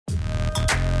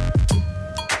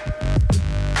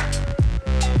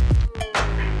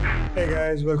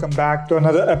guys, welcome back to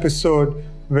another episode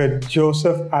with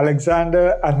Joseph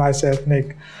Alexander and myself,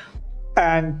 Nick.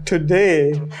 And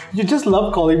today, You just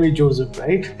love calling me Joseph,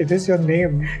 right? it is your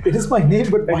name. It is my name,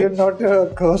 but It is not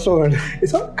a curse word.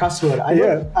 it's not a cuss word.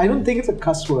 I don't think it's a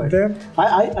cuss word. Then-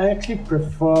 I actually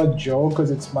prefer Joe because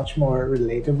it's much more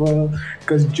relatable.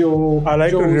 Because Joe, I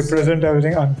like to Joe's- represent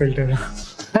everything unfiltered.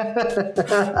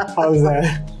 How's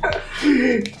that?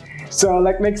 So,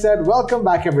 like Nick said, welcome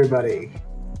back, everybody.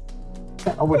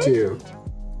 Over to you.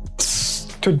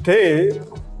 Today,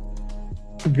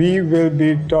 we will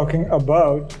be talking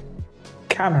about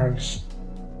cameras.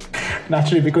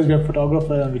 Naturally, because we are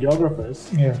photographers and videographers.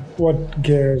 Yeah. What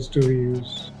gears do we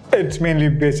use? It's mainly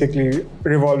basically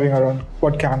revolving around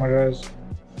what cameras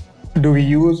do we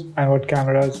use and what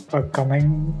cameras are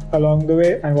coming along the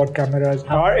way and what cameras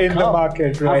are in the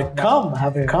market right now.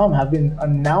 Have been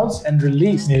announced and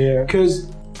released. Yeah. Because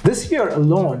this year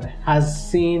alone has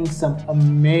seen some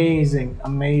amazing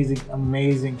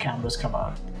cameras come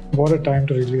out. What a time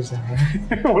to release them,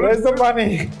 right? Where's the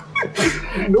money?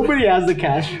 Nobody has the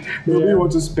cash. Nobody Yeah.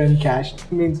 wants to spend cash.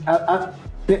 It means,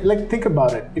 like, think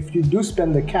about it. If you do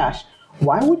spend the cash,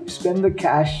 why would you spend the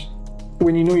cash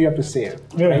when you know you have to save?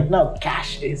 Yeah. Right now,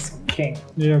 cash is king.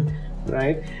 Yeah.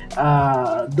 Right?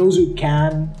 Those who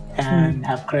can and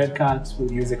have credit cards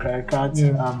will use the credit cards.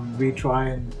 Yeah. We try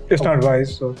and It's not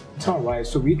wise, so it's not wise.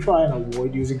 So we try and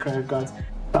avoid using credit cards.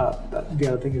 The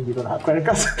other thing is we don't have credit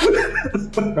cards.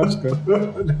 that's good.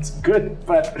 That's good.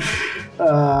 But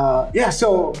yeah,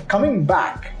 so coming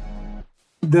back,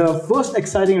 the first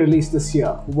exciting release this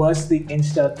year was the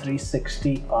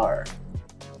Insta360R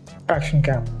Action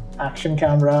camera. action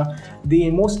camera.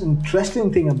 The most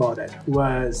interesting thing about it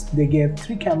was they gave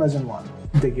 3 cameras in one.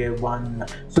 They gave one,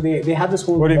 so they had this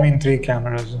whole. What do you mean 3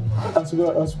 cameras? That's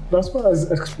what I was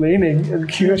explaining.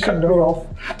 And you cut me off.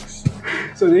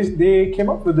 So they came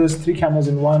up with this 3 cameras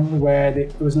in one, where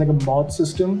it was like a mod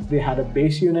system. They had a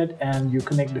base unit, and you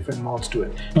connect different mods to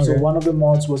it. So Okay. one of the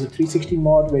mods was a 360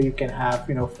 mod, where you can have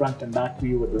front and back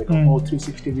view with like a whole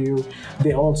 360 view.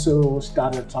 They also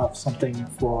started off something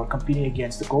for competing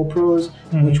against the GoPros,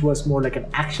 which was more like an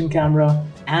action camera,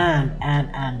 and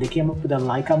they came up with a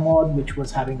Leica mod, which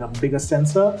was having a bigger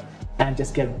sensor and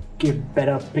just give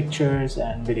better pictures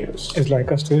and videos. Is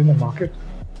Leica still in the market?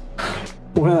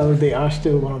 Well, they are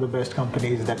still one of the best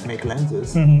companies that make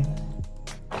lenses.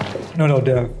 No,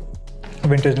 the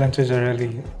vintage lenses are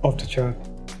really off the chart.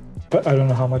 But I don't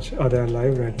know how much are they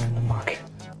alive right now in the market.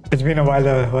 It's been a while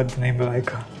that I heard the name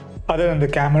Leica. Other than the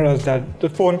cameras the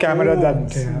phone camera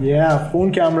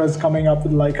phone cameras coming up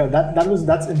with Leica.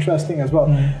 That's interesting as well.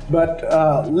 But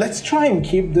let's try and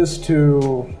keep this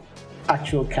to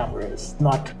actual cameras,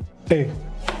 not Hey,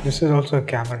 this is also a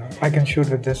camera. I can shoot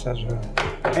with this as well.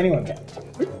 anyone can.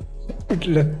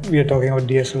 We are talking about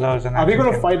DSLRs and Are we action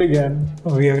going to fight again?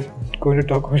 We are going to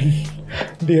talk about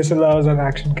DSLRs and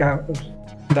action cameras.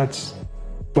 That's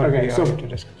what Okay, we are so- here to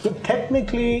discuss. So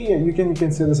technically, yeah, you can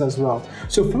say this as well.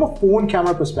 So from a phone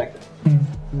camera perspective,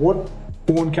 what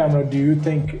phone camera do you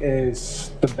think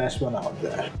is the best one out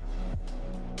there?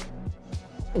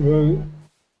 Well,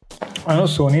 I know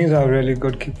Sony's have really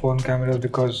good phone cameras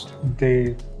because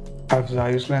they have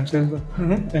Zeiss lenses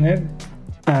in it,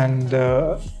 and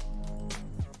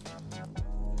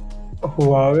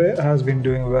Huawei has been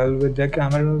doing well with their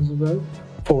cameras as well,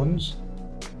 phones,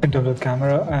 in terms of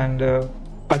camera, and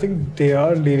I think they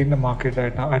are leading the market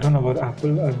right now. I don't know about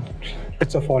Apple, and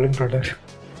it's a falling product.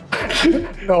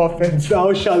 No offense.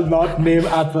 Thou shalt not name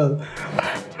Apple.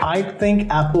 I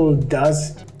think Apple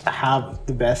does have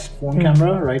the best phone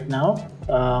camera right now.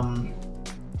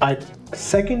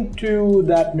 Second to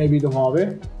that, maybe the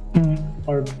Huawei,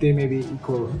 or they may be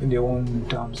equal in their own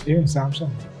terms. Even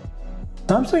Samsung.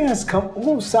 Samsung has come.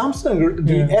 Oh, Samsung,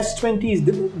 the Yeah. S20s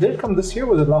did it come this year? Or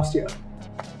was it last year?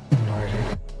 No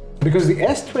idea. Because the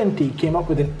S20 came up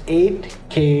with an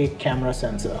 8K camera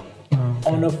sensor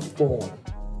on a phone.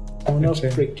 On a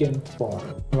Insane. freaking phone.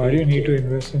 Why do you need to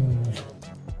invest in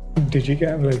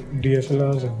digicam, like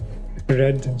DSLRs and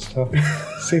Reds and stuff?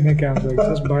 Cinecams, like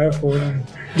just buy a phone and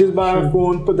Just buy a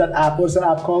phone, put that app. What's that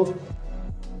app called?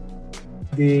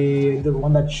 The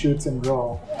one that shoots in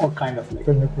RAW, or kind of like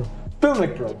film it pro.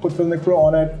 Filmic Pro. Put Filmic Pro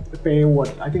on it. Pay what?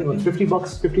 I think it was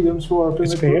 $50, 50 dirhams for Filmic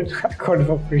It's Pro. paid. I got it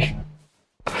for free.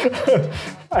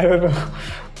 I don't know.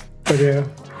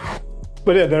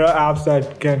 But yeah, there are apps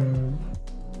that can.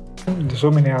 There's so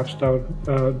many apps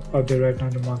out there right now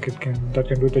in the market that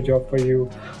can do the job for you.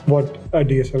 What a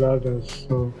DSLR does.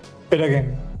 So, but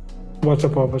again, what's the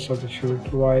purpose of the shoot?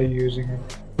 Why are you using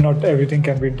it? Not everything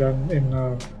can be done in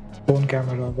a phone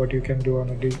camera. What you can do on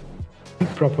a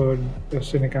proper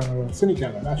cine camera. Cine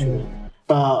camera, naturally.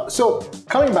 So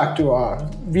coming back to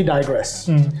we digress.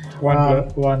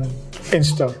 One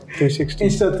Insta 360.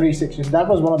 Insta 360. That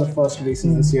was one of the first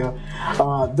releases this year.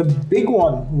 The big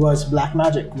one was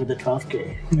Blackmagic with the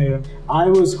 12K. Yeah. I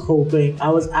was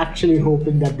actually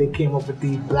hoping that they came up with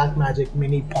the Blackmagic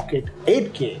Mini Pocket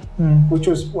 8K, which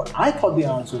was what I thought the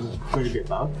answer was going to be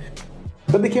about.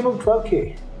 But they came up with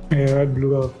 12K. Yeah, it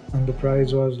blew up, and the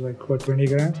price was like what, 20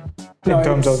 grand No, in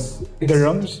terms of it's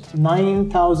dirhams.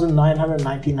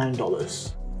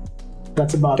 $9,999.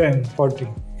 That's about 40.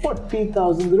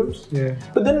 40,000 dirhams. Yeah.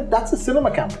 But then that's a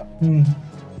cinema camera.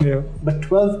 Yeah. But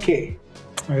 12K.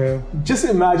 Yeah. Just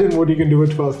imagine what you can do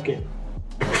with 12K.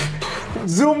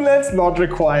 Zoom lens not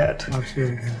required.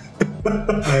 Absolutely.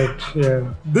 Right. Yeah.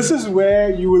 This is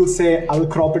where you will say, I'll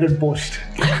crop it in post.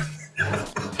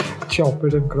 Chop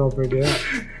it and crop it. Yeah.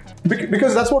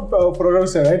 Because that's what Ferrero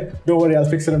said, right? Don't worry, I'll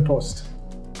fix it in post.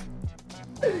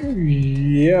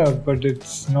 Yeah, but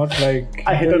it's not like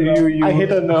I hit a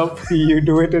nerve. You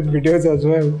do it in videos as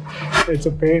well. It's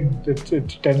a pain.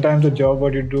 It's 10 times the job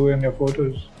what you do in your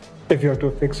photos if you have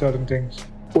to fix certain things.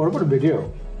 What about a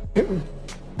video?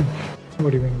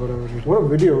 What do you mean, whatever you do? What a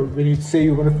video? When you say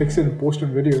you're going to fix it in post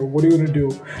on video, what are you going to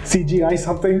do? CGI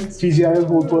something? CGI a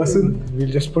whole person? We'll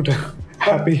just put a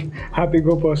happy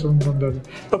go person on that.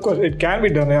 Of course, it can be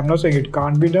done. I'm not saying it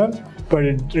can't be done, but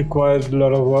it requires a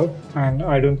lot of work, and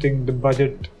I don't think the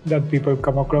budget that people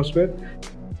come across with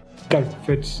that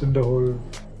fits in the whole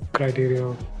criteria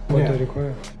of what they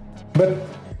require. But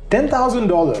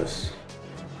 $10,000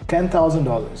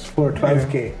 for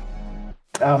 12K.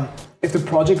 If the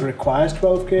project requires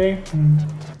 12K,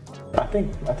 I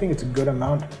think it's a good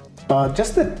amount.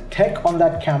 Just the tech on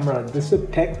that camera, the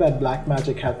tech that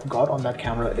Blackmagic has got on that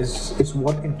camera is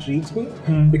what intrigues me,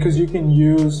 because you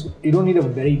don't need a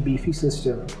very beefy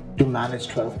system to manage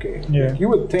 12K. Yeah. You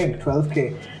would think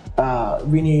 12K,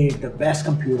 we need the best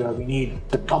computer, we need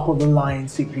the top of the line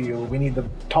CPU, we need the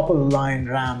top of the line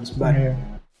RAMs, but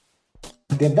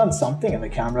they've done something in the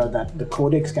camera that the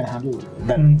codecs can handle,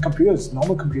 that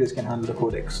normal computers can handle the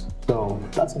codecs. So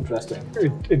that's interesting.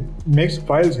 It makes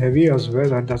files heavy as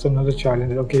well, and that's another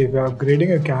challenge. Okay, if you're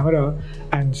upgrading a camera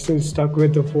and still stuck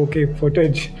with the 4K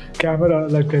footage camera,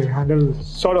 like they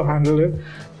sort of handle it,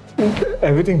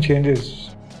 everything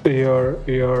changes. Your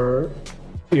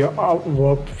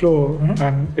workflow,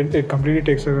 and it completely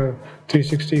takes a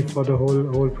 360 for the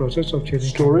whole process of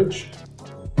changing Storage?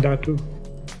 That too.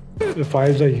 The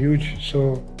files are huge,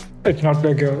 so it's not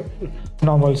like a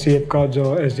normal CF cards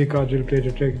or SD cards will play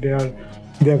the trick. They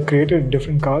have created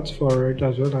different cards for it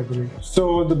as well, I believe.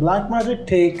 So the Blackmagic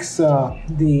takes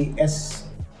the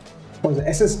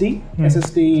SSD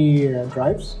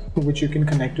drives, which you can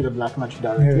connect to the Blackmagic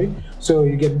directly. Yeah. So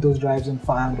you get those drives in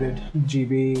 500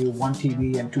 GB, 1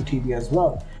 TB, and 2 TB as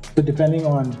well. So depending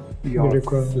on your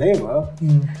flavor,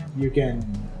 you can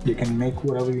make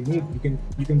whatever you need.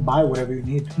 You can buy whatever you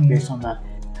need based on that.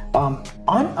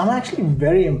 I'm actually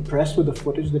very impressed with the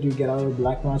footage that you get out of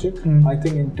Blackmagic. I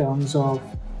think in terms of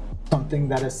something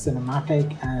that is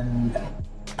cinematic and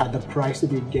at the price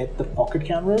that you get the pocket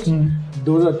cameras,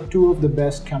 those are two of the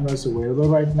best cameras available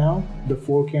right now, the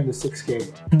 4K and the 6K.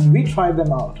 We tried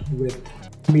them out with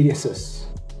MediaSys.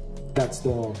 That's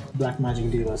the Blackmagic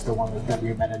dealers, the one that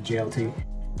we met at JLT.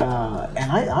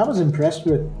 And I was impressed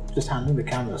with just handling the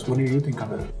cameras. What do you think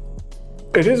of it?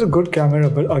 It is a good camera,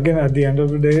 but again, at the end of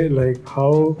the day, like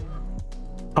how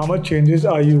much changes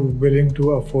are you willing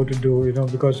to afford to do? You know,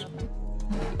 because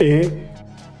it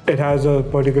has a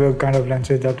particular kind of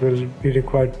lenses that will be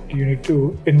required. You need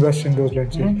to invest in those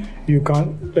lenses. You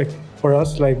can't, like for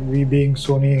us, like we being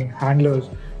Sony handlers,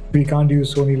 we can't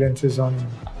use Sony lenses on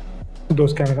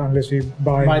those cameras unless we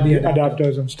buy the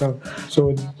adapters and stuff.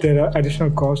 So there are additional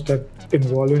costs that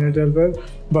involve in it as well.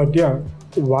 But yeah,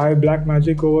 why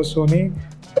Blackmagic over Sony?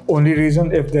 Only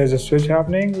reason, if there's a switch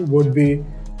happening, would be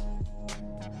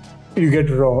you get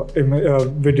raw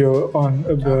video on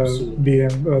the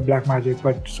BM Blackmagic,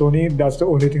 but Sony, that's the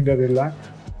only thing that they lack.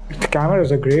 The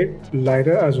cameras are great,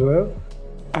 lighter as well,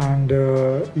 and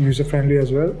user-friendly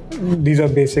as well. These are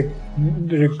basic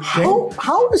things.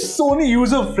 How is Sony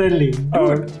user-friendly?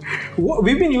 Dude,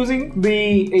 we've been using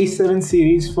the A7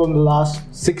 series for the last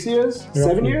 6 years,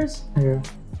 7 years? Yeah.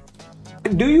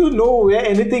 Do you know where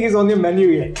anything is on your menu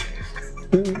yet?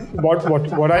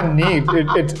 What I need,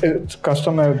 it's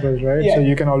customizable, right? Yeah. So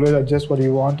you can always adjust what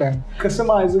you want and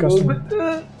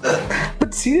customizable.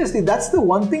 But seriously, that's the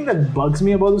one thing that bugs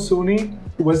me about the Sony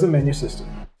was the menu system.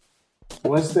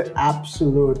 Was the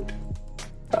absolute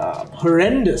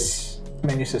horrendous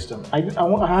menu system. I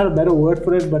had a better word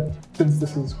for it, but since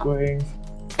this is going,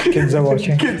 Kids are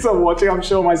watching. kids are watching. I'm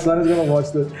sure my son is going to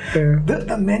watch this. Yeah.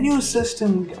 The menu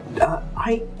system,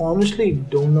 I honestly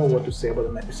don't know what to say about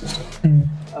the menu system.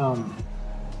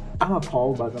 I'm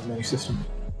appalled by the menu system.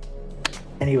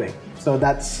 Anyway, so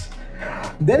that's.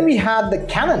 Then we had the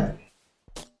Canon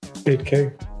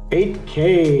 8K. 8K,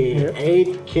 Yeah.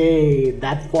 8K,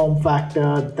 that form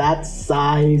factor, that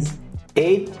size,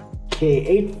 8K,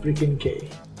 8 freaking K.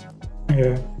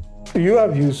 Yeah. You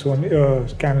have used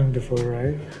Canon before,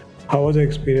 right? How was the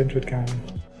experience with Canon?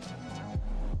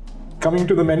 Coming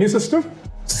to the menu system,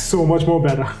 so much more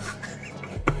better.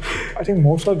 I think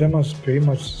most of them are pretty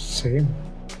much same.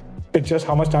 It's just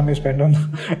how much time you spend on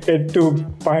it to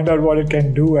find out what it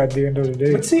can do at the end of the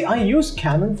day. But see, I used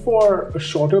Canon for a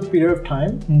shorter period of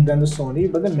time than the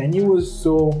Sony, but the menu was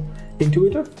so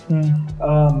intuitive.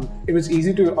 It was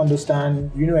easy to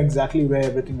understand. You know exactly where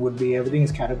everything would be. Everything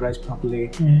is categorized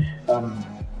properly.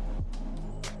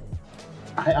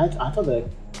 I thought that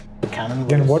the Canon was...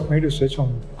 Then what made you switch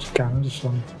from Canon to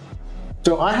Sony?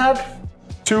 So I had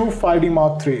two 5D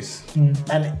Mark IIIs,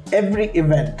 and every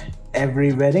event,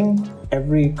 every wedding,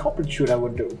 every corporate shoot I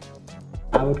would do,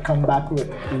 I would come back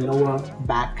with lower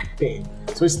back pain.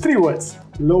 So it's 3 words: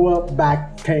 lower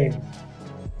back pain.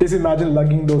 Just imagine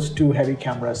lugging those 2 heavy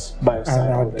cameras by your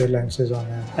side. And the lenses on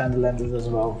it. And the lenses as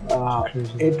well.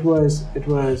 Crazy. It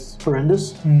was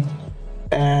horrendous.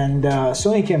 And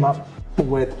Sony came up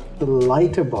with the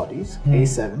lighter bodies,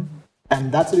 A7. And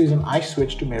that's the reason I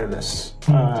switched to mirrorless.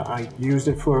 I used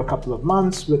it for a couple of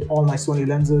months with all my Sony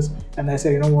lenses, and I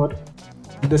said, you know what,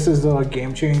 this is a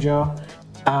game changer.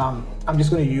 I'm just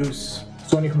going to use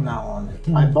Sony from now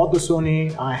on. I bought the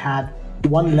Sony. I had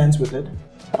 1 lens with it.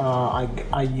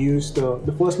 I used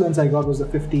the first lens I got was the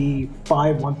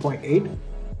 55 1.8,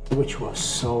 which was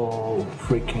so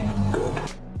freaking good.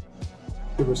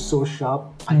 It was so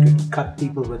sharp, I could cut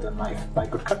people with a knife. I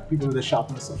could cut people with the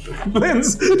sharpness of the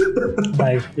lens.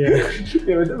 Knife, yeah.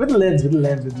 Yeah, with the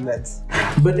lens.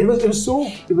 But it was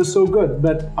so good.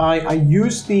 But I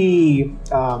used the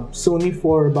Sony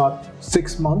for about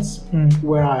 6 months,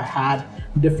 where I had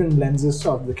different lenses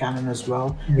of the Canon as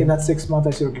well. In that 6 months,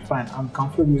 I said, okay, fine, I'm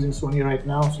comfortable using Sony right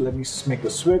now, so let me make the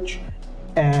switch.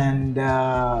 And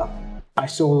I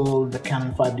sold the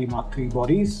Canon 5D Mark III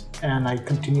bodies, and I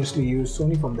continuously used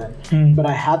Sony from then. But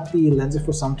I had the lenses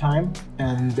for some time,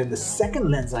 and then the second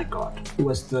lens I got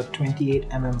was the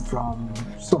 28mm from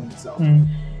Sony itself.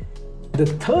 The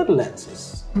third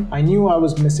lenses, I knew I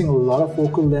was missing a lot of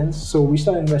focal length, so we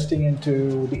started investing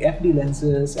into the FD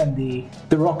lenses and the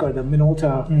Rocker, the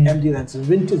Minolta MD lenses,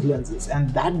 vintage lenses, and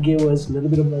that gave us a little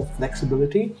bit of more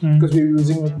flexibility because we were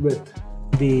using it with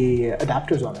the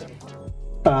adapters on it.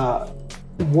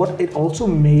 What it also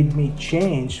made me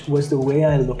change was the way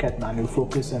I look at manual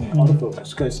focus and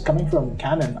autofocus, because coming from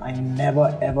Canon, I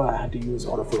never ever had to use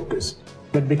autofocus.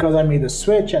 But because I made the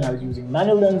switch and I was using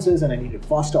manual lenses and I needed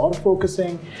faster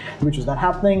autofocusing, which was not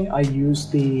happening, I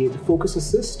used the focus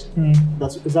assist.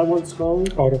 Is that what it's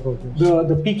called? Autofocus.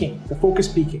 The peaking, the focus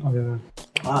peaking. Okay.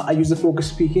 I used the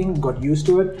focus peaking, got used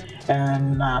to it,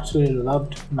 and I absolutely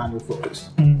loved manual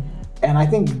focus. And I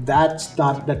think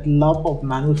that love of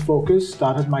manual focus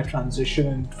started my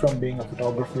transition from being a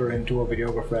photographer into a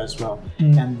videographer as well.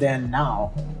 And then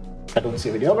now, I don't say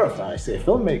videographer, I say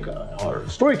filmmaker or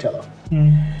storyteller.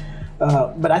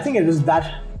 But I think it is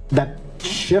that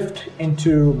shift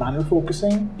into manual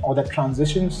focusing, or that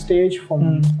transition stage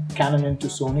from Canon into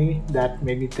Sony, that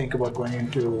made me think about going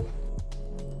into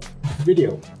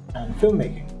video and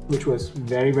filmmaking, which was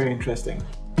very, very interesting.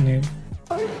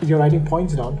 You're writing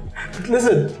points down.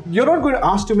 Listen, you're not going to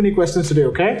ask too many questions today,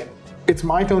 okay? It's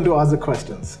my turn to ask the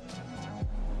questions.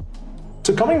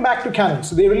 So coming back to Canon,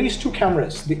 so they released 2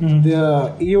 cameras,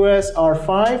 the EOS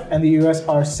R5 and the EOS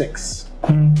R6.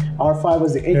 R5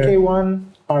 was the 8K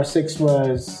one, R6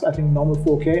 was, I think, normal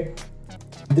 4K.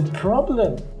 The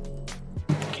problem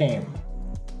came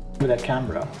with that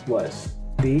camera was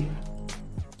the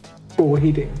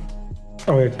overheating.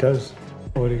 Oh, it does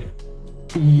overheat.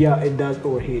 Yeah, it does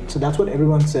overheat. So that's what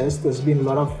everyone says. There's been a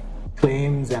lot of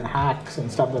claims and hacks and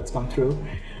stuff that's come through.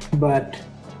 But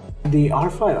the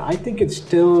R5, I think it's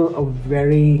still a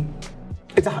very...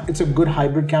 It's a good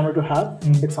hybrid camera to have.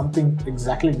 It's something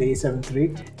exactly the A7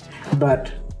 III.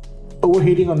 But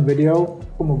overheating on video,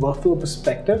 from a workflow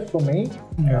perspective, for me,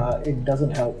 it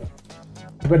doesn't help.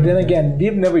 But then again,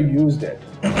 we've never used it.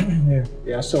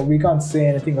 Yeah, so we can't say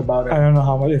anything about it. I don't know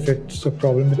how much, if it's a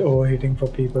problem with overheating for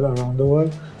people around the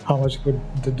world, how much could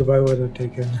the Dubai weather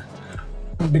take in?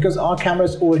 Because our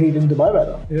cameras overheat in Dubai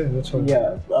weather. Yeah, that's what.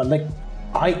 Yeah, like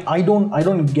I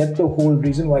don't get the whole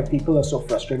reason why people are so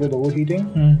frustrated with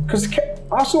overheating. Because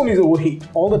our Sonys overheat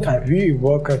all the time. We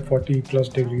work at 40 plus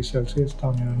degrees Celsius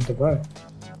down here in Dubai.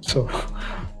 So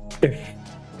if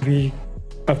we,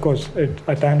 of course,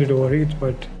 at times it overheats,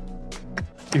 but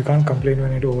you can't complain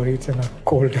when it overheats in a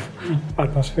cold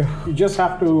atmosphere. You just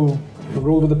have to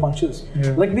roll with the punches.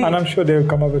 Yeah. And I'm sure they'll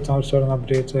come up with some certain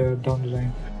updates down the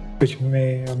line, which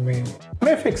may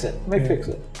fix it. Fix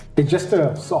it. It's just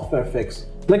a software fix.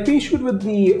 Like the issue with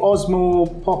the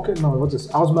Osmo Pocket,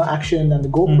 Osmo Action and the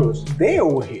GoPros, they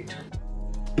overheat.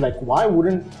 Like, why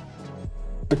wouldn't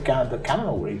the Canon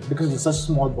overheat? Because it's such a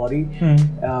small body.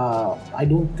 I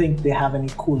don't think they have any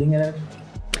cooling in it.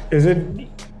 Is it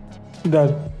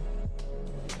that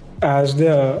as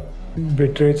the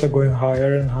bit rates are going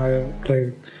higher and higher,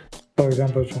 like for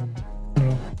example from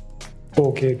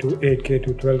 4K to 8K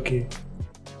to 12K,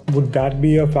 would that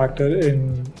be a factor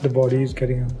in the body's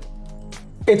getting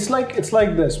It's like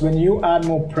this. When you add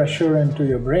more pressure into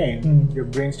your brain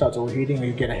starts overheating and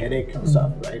you get a headache and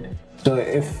stuff, right? So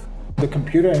if the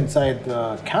computer inside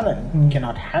the Canon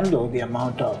cannot handle the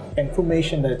amount of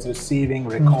information that it's receiving,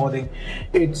 recording,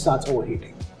 it starts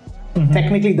overheating.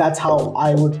 Technically, that's how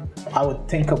I would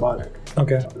think about it.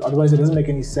 Okay. Otherwise, it doesn't make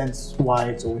any sense why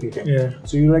it's overheating. Yeah.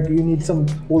 So you need some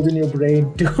holes in your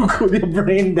brain to cool your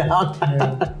brain down.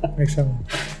 Yeah. Makes sense.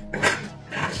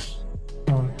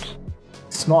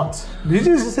 Snots. Did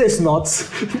you just say snots?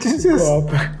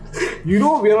 You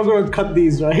know we're not going to cut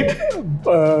these, right?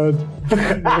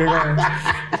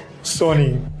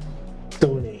 Sony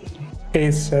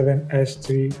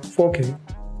A7S3 4K,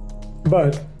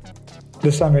 but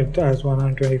this time it has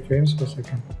 120 frames per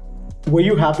second. Were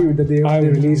you happy with that they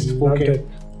released 4K?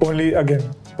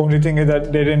 Only thing is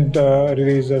that they didn't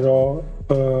release the raw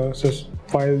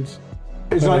files.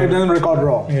 It doesn't record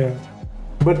raw. Yeah.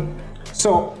 But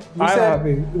so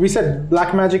we said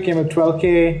Blackmagic came at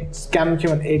 12K, Canon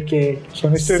came at 8K.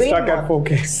 Sony still stuck at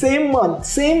 4K. Same month.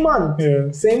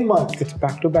 Yeah. Same month. It's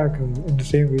back to back in the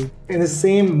same week. In the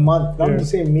same month, not the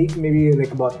same week. Maybe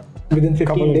like about within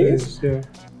 15 days. Yeah.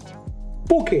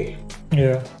 4K.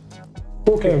 Yeah.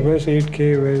 4K. Where's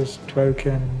 8K? Where's 12K?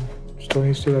 And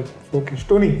Sony's still at 4K.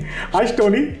 Stony. Hi,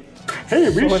 Stony. Hey,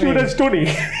 we shoot at Stony.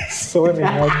 Sony,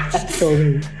 not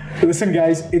Sony. Listen,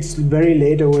 guys, it's very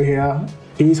late over here.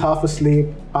 He's half asleep.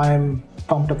 I'm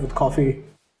pumped up with coffee.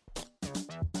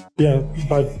 Yeah,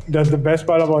 but that's the best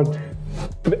part about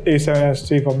the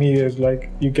A7S3 for me is like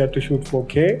you get to shoot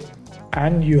 4K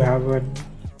and you have an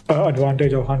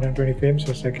advantage of 120 frames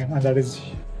per second, and that is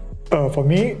for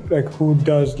me, like who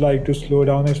does like to slow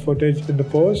down his footage in the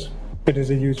post, it is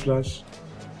a huge plus.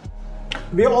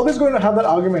 We are always going to have that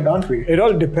argument, aren't we? It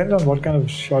all depends on what kind of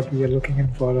shot we are looking in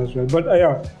for as well. But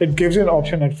yeah, it gives you an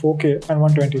option at 4K and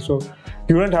 120. So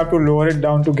you don't have to lower it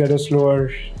down to get a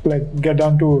slower, like get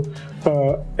down to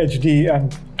HD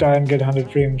and try and get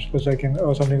 100 frames per second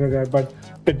or something like that. But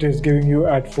it is giving you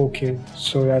at 4K.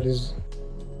 So that is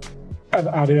an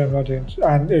added advantage.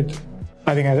 And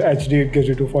I think at HD it gives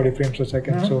you 240 frames per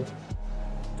second. So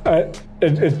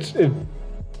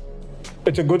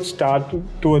it's a good start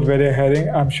towards where they're heading.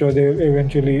 I'm sure they'll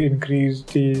eventually increase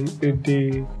the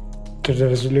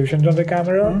resolutions on the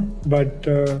camera, but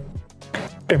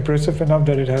impressive enough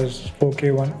that it has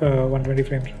 4K 120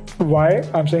 frames. Why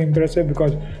I'm saying impressive?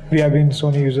 Because we have been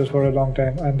Sony users for a long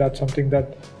time, and that's something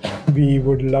that we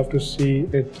would love to see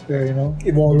it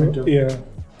evolve into. Yeah.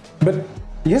 But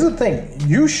here's the thing: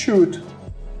 you shoot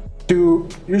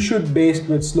based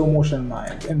with slow motion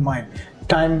in mind.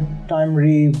 Time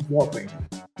remapping.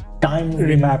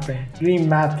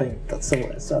 That's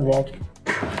the word.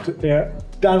 Yeah.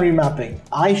 Time remapping.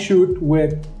 I shoot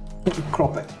with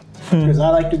cropping because I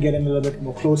like to get in a little bit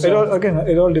more closer.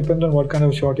 It all depends on what kind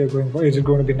of shot you're going for. Is it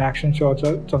going to be an action shot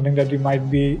or something that you might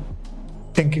be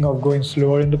thinking of going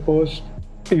slower in the post?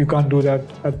 You can't do that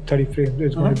at 30 frames.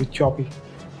 It's going to be choppy.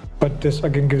 But this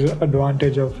again gives an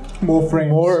advantage of more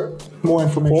frames, more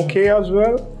information. 4K as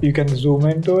well. You can zoom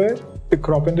into it,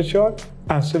 crop in the shot,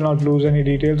 and still not lose any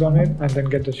details on it, and then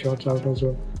get the shots out as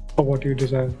well for what you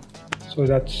desire. So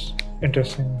that's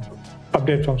interesting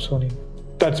update from Sony.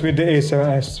 That's with the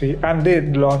A7S3, and they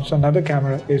launched another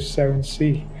camera,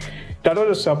 A7C. That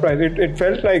was a surprise. It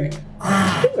felt like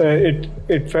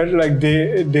it felt like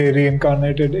they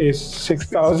reincarnated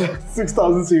A6000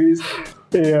 6000 series.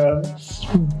 Yeah,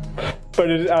 but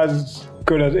it's as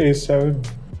good as A7.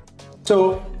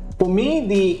 So for me,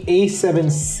 the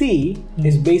A7C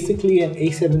is basically an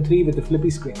A7 III with a flippy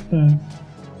screen.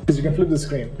 Because you can flip the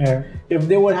screen. Yeah. If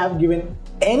they would have given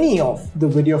any of the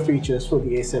video features for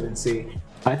the A7C,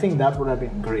 I think that would have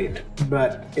been great.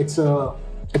 But it's a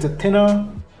It's a thinner,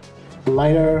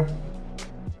 lighter,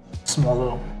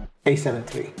 smaller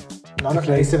A7 III. Not an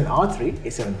A7R III,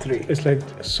 A7 III. It's like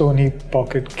Sony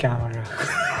pocket camera.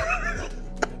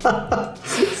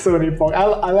 Sony Pocket.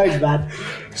 I like that.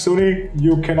 Sony,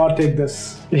 you cannot take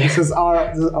this. This is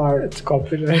our. It's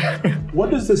copyright. What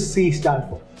does the C stand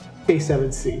for?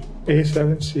 A7C.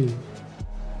 A7C.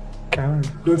 Camera.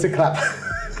 Don't say crap.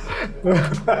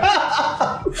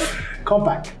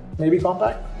 Compact. Maybe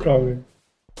compact? Probably.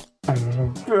 I don't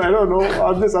know. I don't know.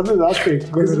 I'm just asking.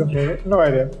 No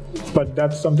idea. But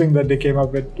that's something that they came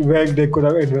up with, where they could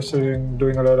have invested in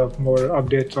doing a lot of more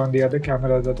updates on the other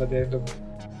cameras that are there,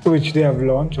 which they have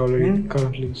launched already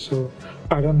currently. So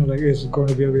I don't know, like, it's going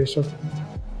to be a waste of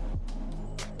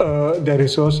their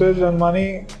resources and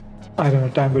money. I don't know,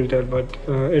 time will tell, but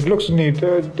it looks neat.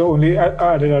 The only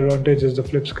added advantage is the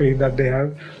flip screen that they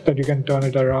have, that you can turn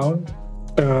it around.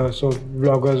 So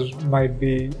vloggers might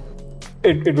be,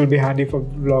 it will be handy for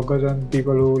vloggers and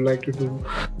people who like to do,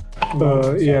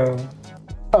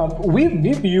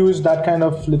 We've used that kind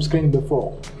of flip screen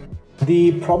before.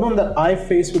 The problem that I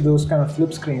face with those kind of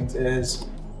flip screens is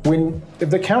if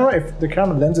the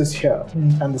camera lens is here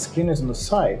and the screen is on the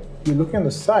side, you're looking on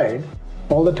the side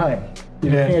all the time.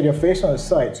 You're looking at your face on the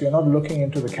side, so you're not looking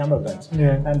into the camera lens.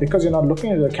 And because you're not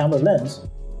looking into the camera lens,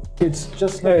 it's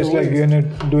just like it's like you're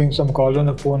doing some calls on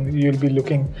the phone, you'll be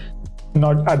looking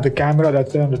not at the camera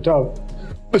that's there on the top,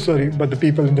 but the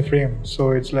people in the frame.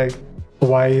 So it's like,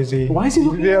 why is he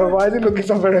looking? Yeah, why is he looking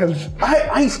somewhere else?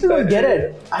 I still don't get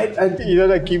it. Either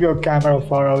like keep your camera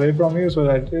far away from you so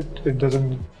that it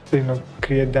doesn't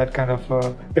create that kind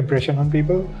of impression on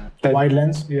people. Wide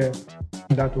lens. Yeah,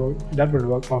 that would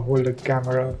work. Or hold the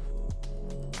camera.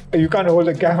 You can't hold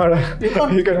the camera.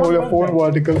 You can hold a phone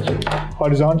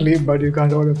horizontally, but you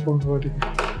can't hold a phone vertically.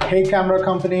 Hey, camera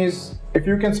companies, if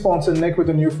you can sponsor Nick with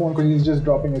a new phone because he's just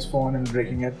dropping his phone and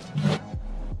breaking it.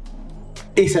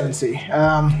 A7C.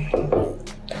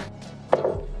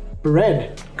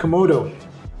 Red Komodo.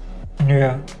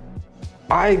 Yeah.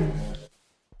 I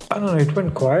don't know, it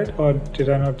went quiet, or did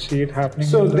I not see it happening?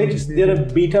 So they just did a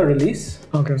beta release.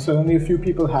 Okay. So only a few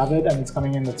people have it, and it's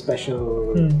coming in with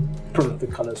special the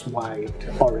colors white,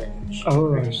 orange.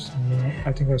 Oh,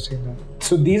 I think I've seen that.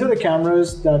 So these are the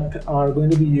cameras that are going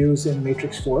to be used in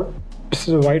Matrix 4. This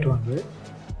is a white one, right?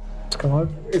 It's come out?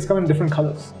 It's come in different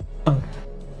colors. Oh.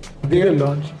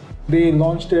 They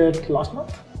launched it last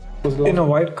month. In a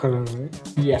white color, right?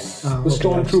 Yes, the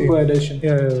Stormtrooper edition.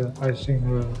 Yeah, I've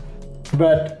seen.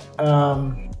 But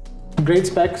great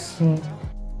specs.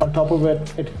 On top of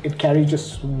it, it carries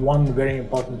just one very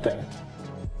important thing.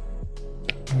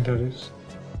 That is?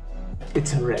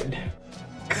 It's a red.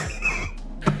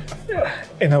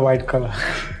 In a white color.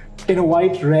 In a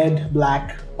white, red,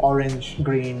 black, orange,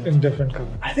 green. In different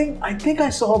colors. I think I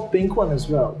saw a pink one as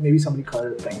well. Maybe somebody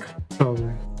colored it pink.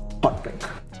 Probably. Hot pink.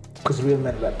 Because real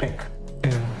men wear pink.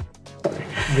 Yeah. Sorry.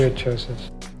 Great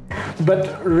choices.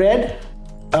 But red,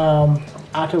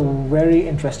 at a very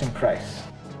interesting price.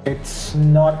 It's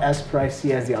not as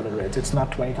pricey as the other reds. It's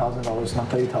not $20,000, not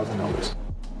 $30,000.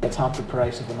 That's half the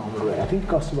price of a normal red. I think it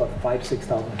costs about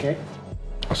 5,000-6,000 K.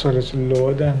 So it's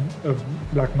lower than a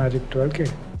Blackmagic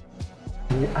 12K.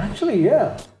 Actually,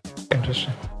 yeah.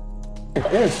 Interesting. It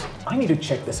is. I need to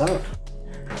check this out.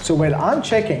 So when I'm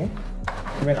checking,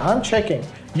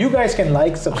 you guys can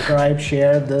like, subscribe,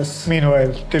 share this.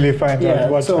 Meanwhile, till you find out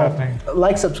what's happening.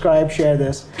 Like, subscribe, share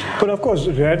this. But of course,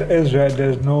 red is red.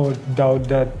 There's no doubt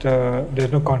that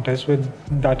there's no contest with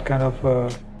that kind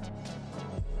of...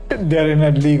 they're in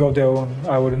a league of their own.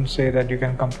 I wouldn't say that you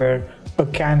can compare a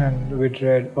Canon with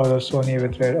red or a Sony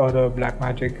with red or a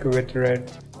Blackmagic with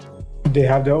red. They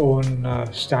have their own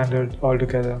standard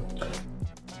altogether.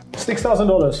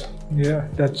 $6,000. Yeah,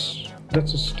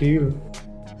 that's a steal.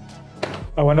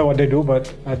 I wonder what they do,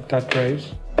 but at that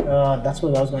price. That's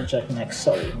what I was going to check next.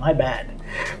 Sorry, my bad.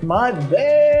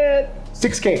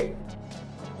 6K.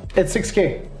 It's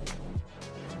 6K.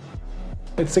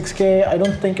 It's 6K. I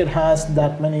don't think it has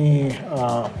that many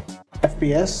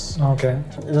FPS. Okay.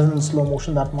 It doesn't slow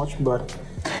motion that much, but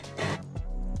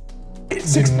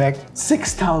it's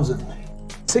 6,000.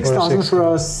 6,000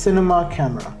 for a cinema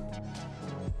camera.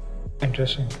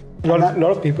 Interesting. A lot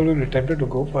of people will be tempted to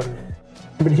go for it.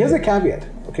 But here's a caveat,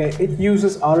 okay? It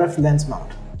uses RF lens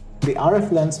mount. The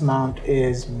RF lens mount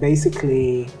is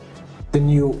basically the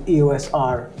new EOS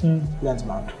R lens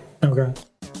mount. Okay.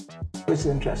 Which is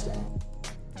interesting.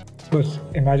 But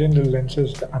imagine the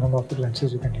lenses, the anamorphic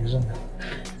lenses you can use on them.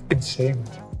 Insane.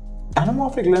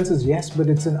 Anamorphic lenses, yes, but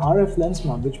it's an RF lens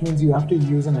mount, which means you have to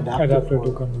use an adapter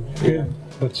to convert. Yeah,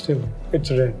 but still,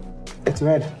 it's red. It's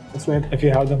red. It's red. If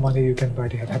you have the money, you can buy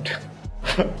the adapter.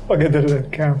 Forget the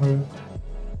camera.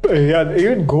 Yeah,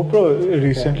 even GoPro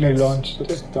recently launched.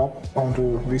 Just stop. I want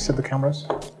to reset the cameras.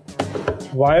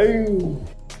 Why are you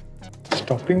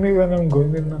stopping me when I'm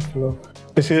going with my flow?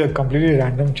 This is a completely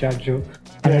random chat, Joe,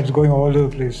 and it's going all over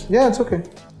the place. Yeah, it's okay.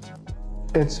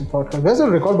 It's a podcast. Where's the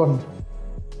record button?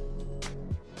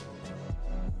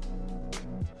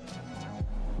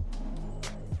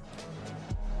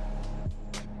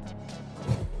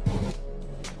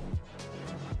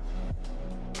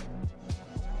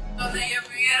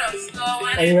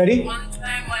 Are you ready?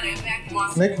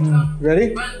 Nick,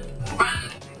 ready?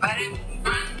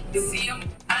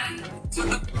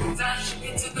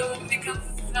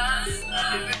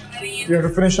 You have to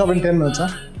finish up in 10 minutes, huh?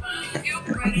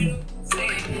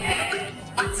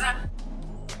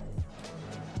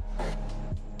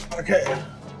 Okay.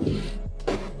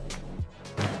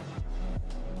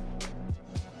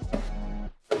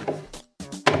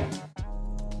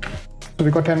 So we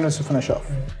got 10 minutes to finish off.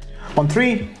 On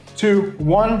 3, 2,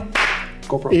 1,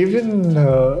 GoPro.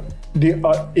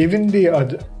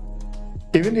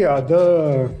 Even the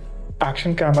other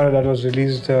action camera that was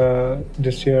released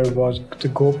this year was the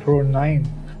GoPro 9,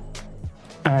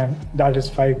 and that is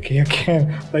 5K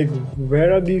again. Like,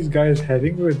 where are these guys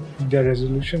heading with their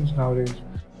resolutions nowadays?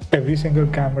 Every single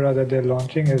camera that they're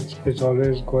launching is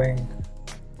always going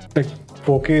like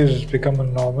 4K has become a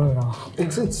normal now.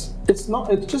 It's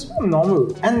just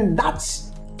normal, and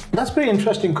that's pretty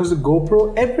interesting because the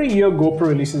GoPro, every year GoPro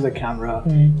releases a camera,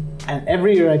 and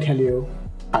every year I tell you,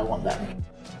 I want that.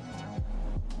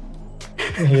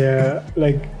 Yeah,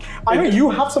 like I know you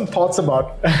have some thoughts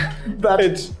about that.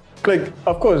 It's like,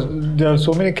 of course, there are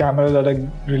so many cameras that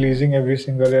are releasing every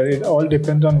single year. It all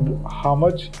depends on how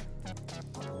much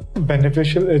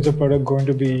beneficial is the product going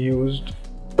to be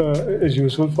is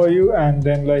useful for you, and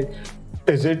then like,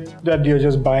 is it that you're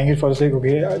just buying it for the sake,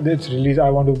 okay, it's released, I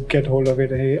want to get hold of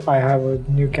it, hey, I have a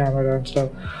new camera and stuff,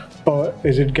 or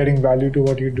is it getting value to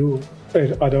what you do?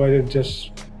 Otherwise it's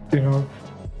just,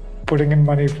 putting in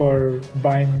money for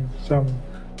buying some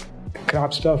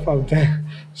crap stuff out there.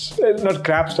 Not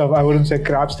crap stuff, I wouldn't say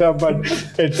crap stuff, but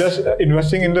it's just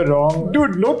investing in the wrong.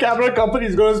 Dude, no camera company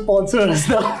is going to sponsor us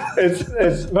now.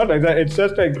 It's not like that. It's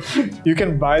just like you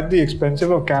can buy the expensive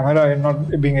of camera and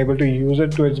not being able to use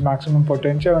it to its maximum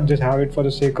potential and just have it for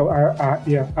the sake of I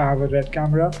have a red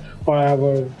camera, or I have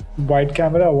a white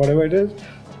camera, or whatever it is.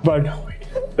 But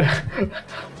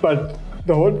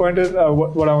the whole point is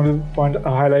what I want to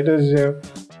highlight is a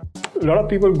lot of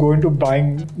people go into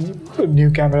buying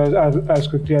new cameras as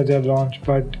quickly as they're launched,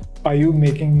 but are you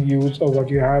making use of what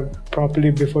you have properly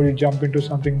before you jump into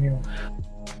something new?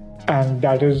 And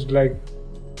that is like,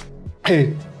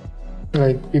 hey,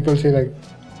 like people say like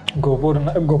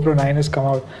GoPro 9 has come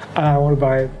out and I want to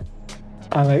buy it.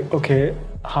 I'm like, okay,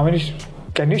 how many?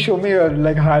 Can you show me a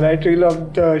like highlight reel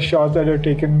of the shots that are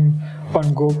taken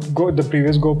on the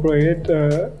previous GoPro 8?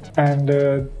 And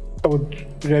I would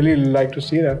really like to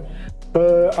see that.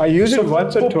 I use it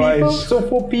once or twice. So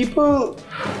for people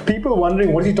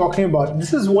wondering what he's talking about,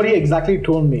 this is what he exactly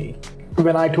told me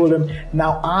when I told him,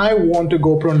 now I want a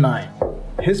GoPro 9.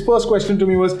 His first question to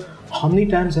me was, how many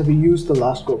times have you used the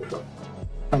last GoPro?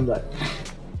 I'm like,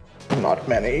 not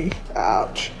many.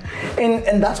 Ouch.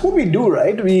 And that's what we do,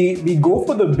 right? We go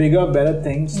for the bigger, better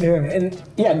things. Yeah. And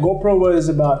yeah, GoPro was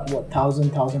about what,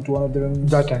 1,200 dirhams.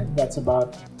 That time. That's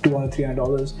about $200,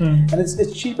 $300. And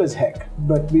it's cheap as heck.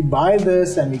 But we buy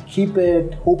this and we keep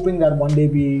it, hoping that one day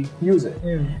we use it.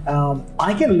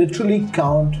 I can literally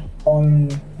count on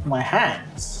my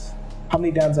hands how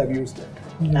many times I've used it.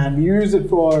 And we use it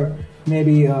for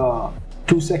maybe a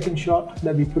 2-second shot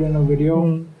that we put in a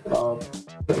video a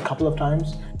couple of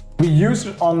times. We used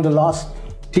it on the last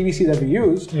TVC that we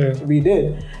used. Yeah. We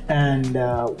did. And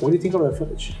what do you think of that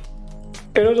footage?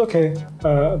 It was okay.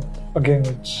 Again,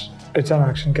 it's an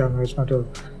action camera. It's not a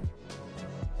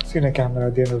cine camera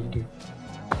at the end of the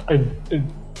day.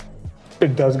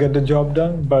 It does get the job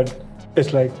done, but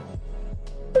it's like,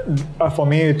 for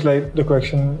me, it's like the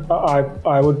question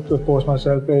I would pose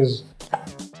myself is,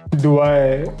 do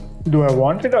I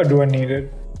want it or do I need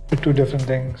it? Two different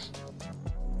things.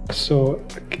 So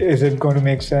is it going to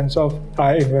make sense of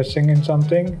I investing in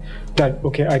something that,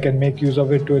 okay, I can make use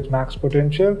of it to its max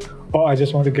potential, or I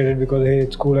just want to get it because, hey,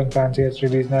 it's cool and fancy, it's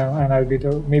released now, and I'll be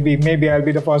maybe I'll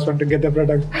be the first one to get the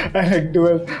product and like do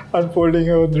an unfolding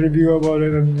a review about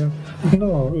it. And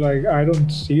no, like I don't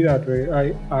see that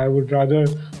way. I would rather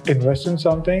invest in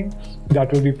something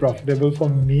that will be profitable for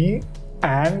me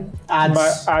and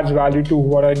adds value to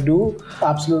what I do.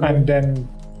 Absolutely. And then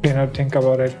think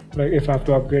about it. Like if I have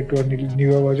to upgrade to a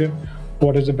newer version,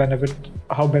 what is the benefit?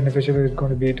 How beneficial is it going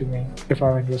to be to me if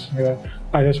I'm investing in that?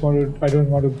 I don't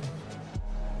want to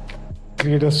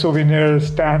create a souvenir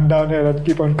stand down here and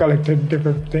keep on collecting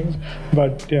different things.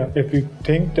 But yeah, if you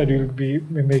think that you'll be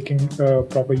making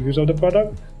proper use of the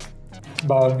product,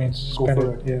 by all means, Go spend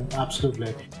for it. it. Yeah.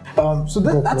 Absolutely.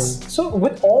 So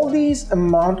with all these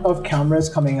amount of cameras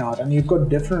coming out, and you've got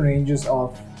different ranges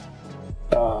of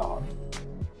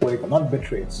not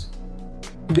bit rates,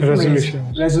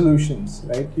 resolutions,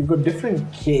 right? You've got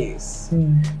different Ks,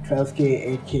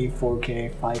 12K, 8K,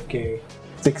 4K, 5K,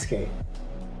 6K.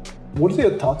 What are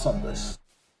your thoughts on this?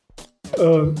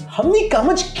 How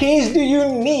much Ks do you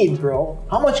need, bro?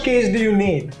 How much Ks do you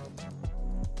need?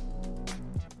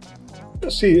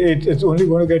 See, it's only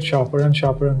going to get sharper and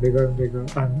sharper and bigger,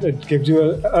 and it gives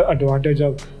you an advantage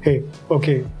of, hey,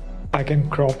 okay, I can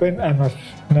crop in, and my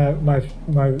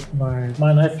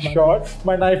knife shot.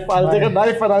 My knife. I'll take a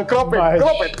knife and I'll crop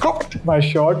it. My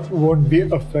shot won't be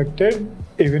affected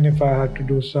even if I had to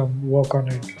do some work on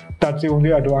it. That's the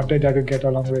only advantage that you get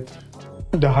along with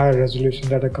the higher resolution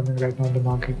that are coming right now in the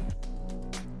market.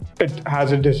 It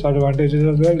has its disadvantages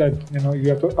as well, that you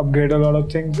have to upgrade a lot of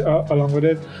things along with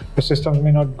it. The systems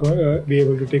may not be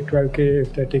able to take 12K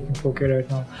if they're taking 4K right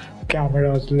now.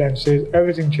 Cameras, lenses,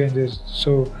 everything changes.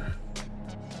 So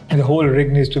the whole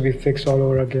rig needs to be fixed all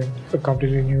over again. A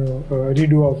completely new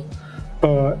redo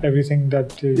of everything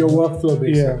that your workflow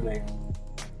basically. Yeah.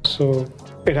 So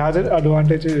it has its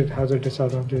advantages, it has its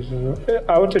disadvantages.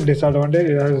 I would say disadvantage,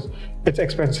 it has its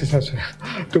expenses as well,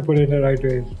 to put it in the right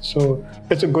way. So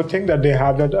it's a good thing that they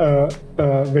have that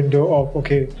window of,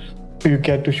 okay, you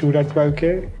get to shoot at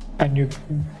 12K and you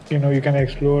can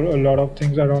explore a lot of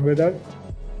things around with that.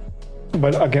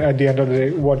 But again, at the end of the day,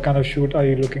 what kind of shoot are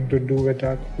you looking to do with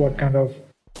that? What kind of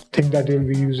thing that you'll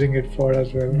be using it for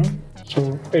as well? Mm-hmm.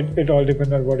 So it all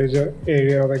depends on what is your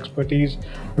area of expertise,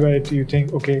 where you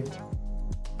think, okay,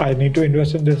 I need to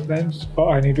invest in this lens, or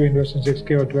I need to invest in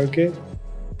 6K or 12K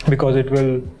because it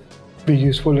will be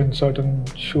useful in certain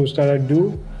shoots that I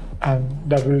do, and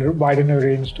that will widen your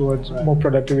range towards more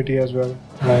productivity as well.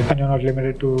 Right. And you're not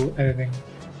limited to anything.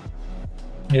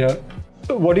 Yeah.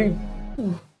 What do you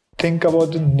think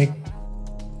about the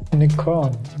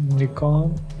Nikon?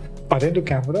 Are they into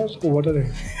cameras, or what are they?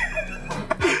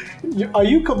 Are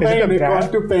you comparing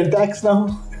Nikon to Pentax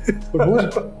now?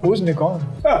 But who's Nikon?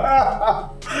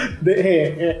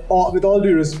 With all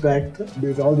due respect,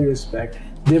 they've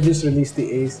just released the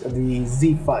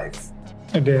Z5.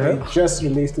 They just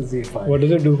released the Z5. What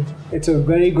does it do? It's a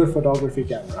very good photography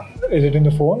camera. Is it in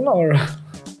the phone or?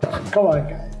 Come on,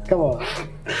 guys. Come on.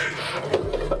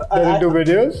 Does it do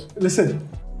videos? Listen,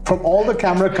 from all the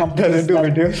camera companies,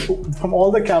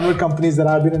 that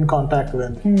I've been in contact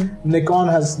with, Nikon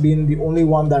has been the only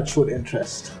one that showed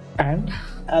interest. And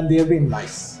they have been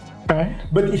nice. Right.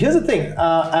 But here's the thing,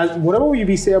 as whatever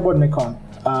we say about Nikon,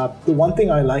 the one thing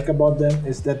I like about them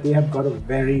is that they have got a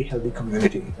very healthy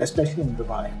community, especially in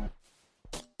Dubai.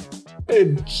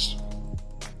 It's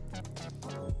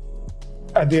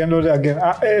at the end of the day, again,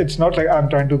 it's not like I'm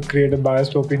trying to create a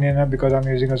biased opinion because I'm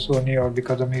using a Sony or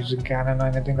because I'm using Canon or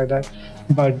anything like that.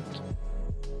 But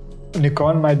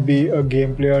Nikon might be a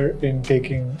game player in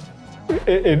taking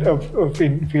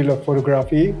in field of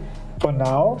photography for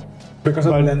now. Because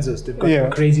of lenses, they've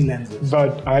got crazy lenses.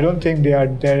 But I don't think they are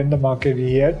there in the market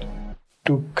yet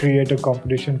to create a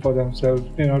competition for themselves,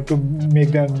 to make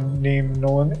their name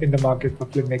known in the market for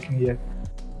filmmaking yet.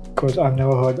 Because I've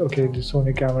never heard, okay, this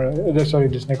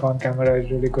Nikon camera is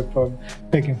really good for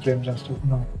making films and stuff.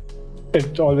 No.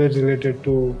 It's always related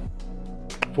to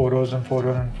photos.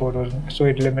 So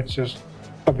it limits your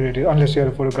ability. Unless you're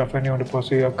a photographer and you want to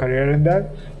pursue your career in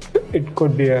that, it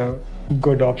could be a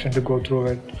good option to go through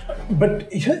it.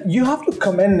 But you have to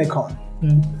commend Nikon.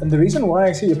 And the reason why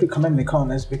I say you have to commend Nikon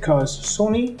is because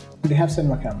Sony, they have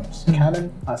cinema cameras.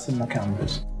 Canon are cinema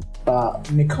cameras.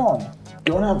 Nikon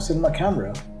don't have a cinema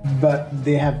camera, but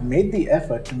they have made the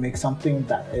effort to make something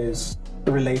that is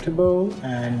relatable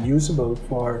and usable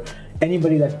for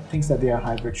anybody that thinks that they are a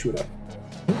hybrid shooter.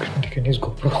 They can use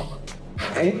GoPro.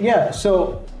 Yeah,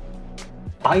 so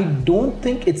I don't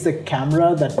think it's the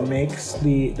camera that makes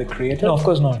the creator. No, of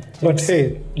course not. But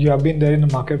hey, you have been there in the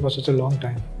market for such a long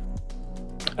time.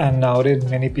 And nowadays,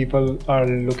 many people are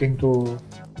looking to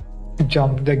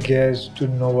jump the gears to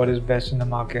know what is best in the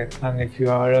market. And if you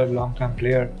are a long-time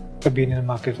player, you've been in the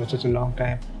market for such a long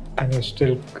time, and you're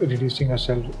still reducing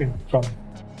yourself from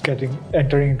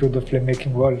entering into the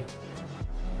filmmaking world,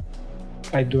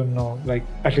 I don't know. Like,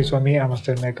 at least for me, I'm a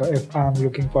filmmaker. If I'm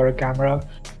looking for a camera,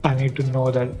 I need to know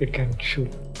that it can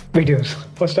shoot videos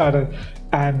for starters,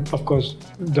 and of course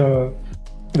the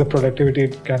productivity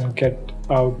it can get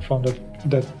out from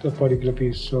that particular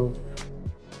piece. So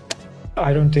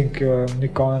I don't think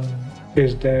Nikon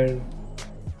is there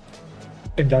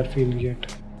in that field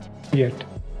yet.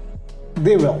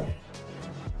 They will.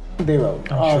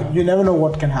 Sure. You never know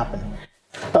what can happen.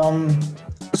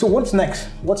 So what's next?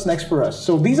 What's next for us?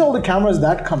 So these are all the cameras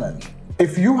that come in.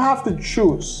 If you have to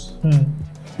choose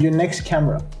your next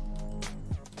camera,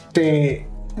 say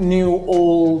new,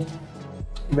 old,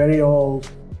 very old,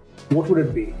 what would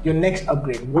it be? Your next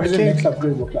upgrade. What does your next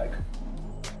upgrade look like?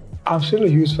 I'm still a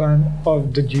huge fan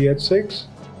of the GH6.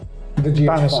 The GH5.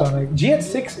 Panasonic.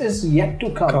 GH6 is yet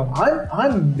to come.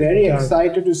 I'm very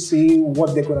excited to see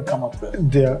what they're going to come up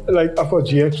with. Yeah, like of course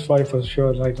GH5 for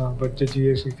sure right now, but the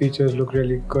GH6 features look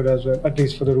really good as well, at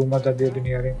least for the rumor that they've been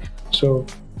hearing. So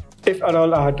if at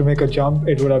all I had to make a jump,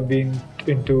 it would have been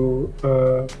into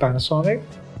Panasonic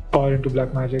or into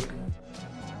Blackmagic.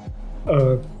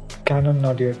 Canon,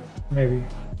 not yet, maybe.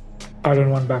 I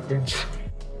don't want backlinks.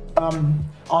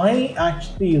 I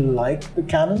actually like the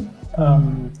Canon,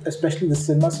 especially the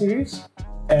Cinema series,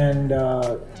 and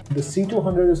the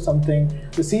C200 is something.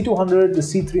 The C200, the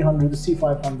C300, the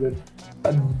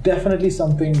C500, definitely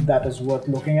something that is worth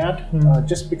looking at,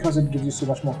 just because it gives you so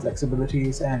much more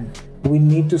flexibilities, and we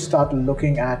need to start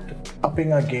looking at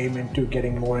upping our game into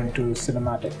getting more into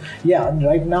cinematic. Yeah, and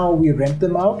right now we rent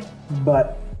them out,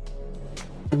 but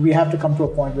we have to come to a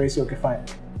point where we say, okay, fine.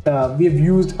 We have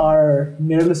used our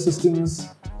mirrorless systems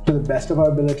to the best of our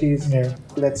abilities. Yeah.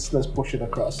 Let's push it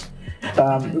across.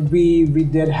 We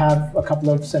did have a couple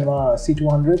of cinema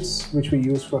C200s which we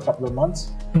used for a couple of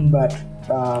months, but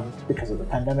because of the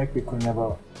pandemic, we could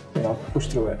never push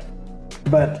through it.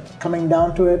 But coming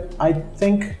down to it, I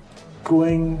think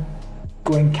going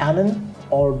Canon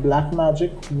or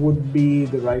Blackmagic would be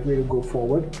the right way to go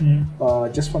forward,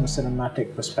 just from a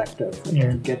cinematic perspective,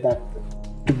 to get that,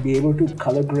 to be able to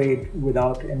color grade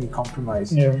without any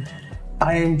compromise.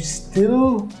 I am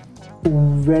still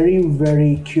very,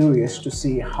 very curious to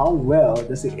see how well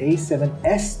does the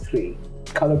A7S III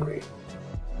color grade.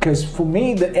 Because for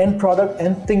me, the end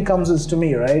thing comes to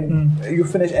me, right? You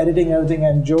finish editing everything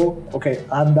and Joe, okay,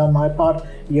 I've done my part,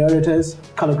 here it is,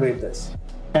 color grade this.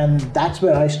 And that's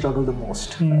where I struggle the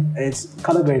most. It's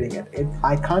color grading it.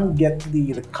 I can't get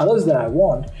the colors that I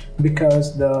want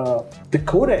because the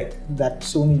codec that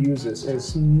Sony uses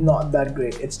is not that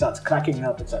great. It starts cracking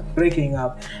up, it starts breaking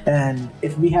up, and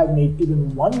if we have made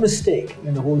even one mistake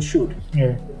in the whole shoot,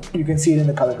 you can see it in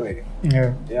the color grading.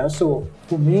 Yeah. So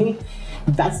for me,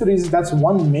 that's the reason. That's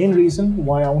one main reason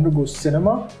why I want to go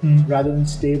cinema rather than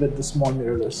stay with the small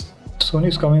mirrorless.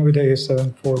 Sony's coming with the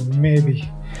A7 IV.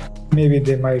 Maybe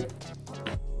they might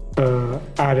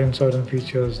add in certain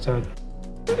features that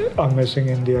are missing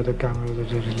in the other cameras that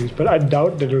they released. But I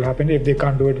doubt that will happen if they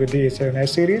can't do it with the A7S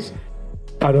series.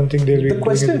 I don't think they'll be doing it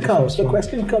with the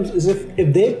question comes is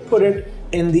if they put it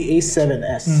in the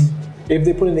A7S, if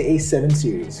they put in the A7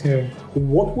 series,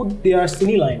 what would their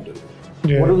Cine line do?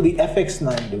 What will the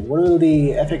FX9 do? What will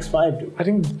the FX5 do? I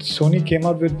think Sony came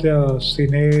out with the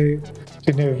Cine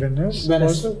Venice.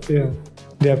 Also. Yeah,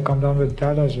 they have come down with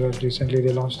that as well. Recently,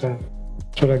 they launched that.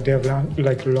 So they have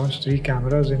launched 3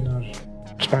 cameras in a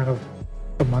span of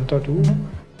a month or two.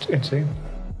 It's insane.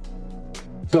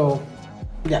 So,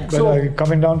 yeah. But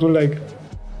coming down to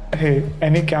hey,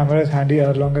 any camera is handy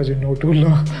as long as you know to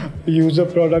use the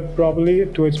product properly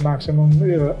to its maximum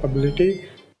ability.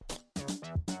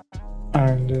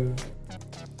 And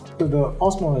so the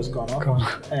Osmo has gone up,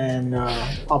 and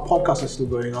our podcast is still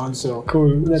going on. So cool.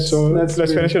 Let's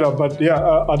finish it up. But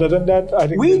other than that, I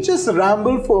think we just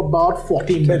rambled for about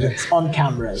 40 minutes on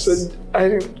cameras. So I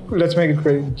think let's make it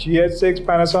quick. GH6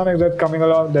 Panasonic that's coming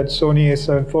along. That's Sony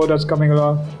A7 IV that's coming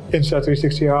along.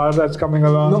 Insta360R that's coming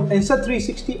along. No,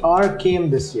 Insta360R came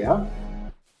this year.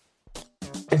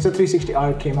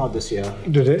 Insta360R came out this year.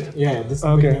 Did it? Yeah, this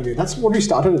okay. That's what we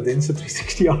started with, the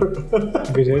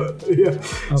Insta360R. We did? Yeah.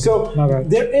 Okay. So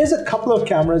there is a couple of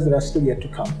cameras that are still yet to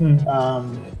come.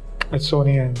 It's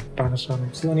Sony and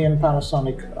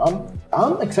Panasonic.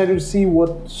 I'm excited to see where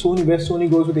Sony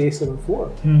goes with the A7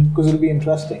 IV, because it'll be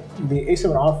interesting. The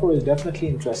A7R4 is definitely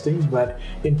interesting, but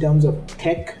in terms of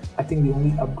tech, I think the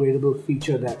only upgradable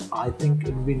feature that I think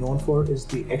it will be known for is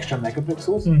the extra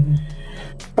megapixels.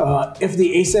 If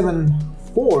the A7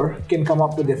 IV can come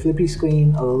up with a flippy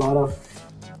screen, a lot of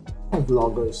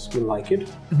vloggers will like it.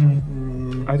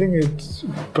 I think it's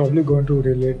probably going to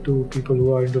relate to people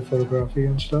who are into photography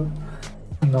and stuff.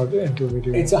 not into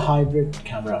video. It's a hybrid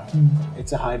camera.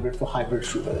 It's a hybrid for hybrid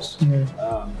shooters.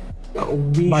 Yeah.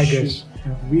 We guess.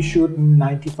 we shoot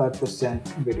 95%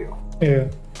 video, Yeah.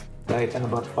 right, and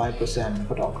about 5%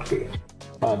 photography.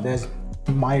 I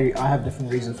have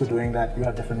different reasons for doing that. You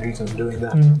have different reasons for doing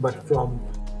that. But from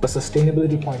a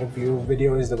sustainability point of view,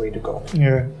 video is the way to go.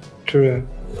 Yeah. True.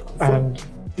 And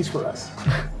At least for us.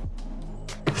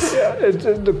 yeah,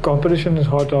 the competition is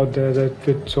hot out there. That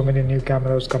with so many new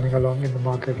cameras coming along in the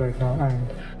market right now, and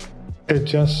you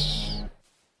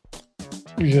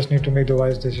just need to make the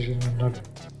wise decision and not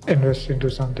invest into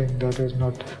something that is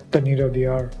not the need of the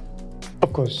hour.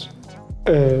 Of course,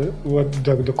 what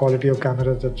the quality of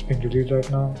cameras that's being released right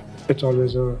now, it's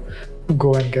always a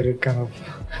go and get it kind of.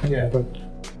 Yeah. But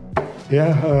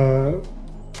yeah,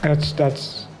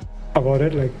 that's about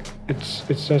it. Like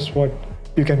it's just what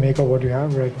you can make of what you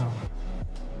have right now.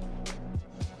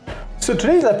 So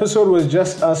today's episode was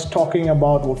just us talking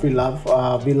about what we love.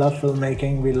 We love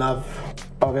filmmaking.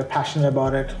 We're passionate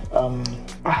about it.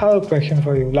 I have a question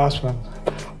for you. Last one.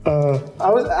 I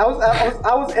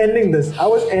was ending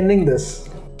this.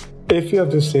 If you have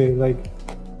to say, like,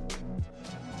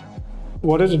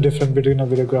 what is the difference between a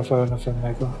videographer and a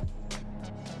filmmaker?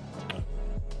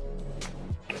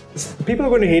 People are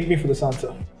going to hate me for this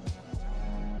answer.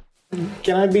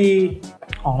 Can I be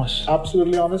Honest.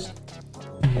 absolutely honest?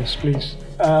 Yes, please.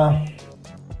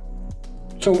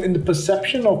 So in the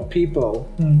perception of people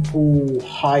who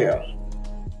hire,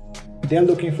 they're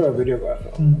looking for a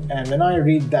videographer. And when I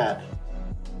read that,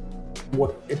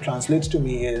 what it translates to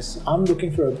me is I'm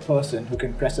looking for a person who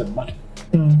can press a button,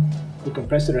 who can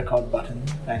press the record button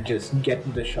and just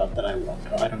get the shot that I want.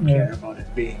 I don't care about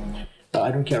it being,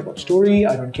 I don't care about story,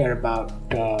 I don't care about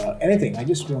anything. I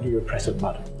just want you to press a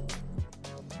button.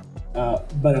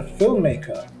 But a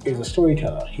filmmaker is a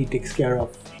storyteller. He takes care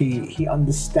of, he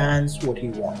understands what he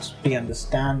wants. He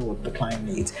understands what the client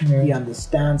needs. He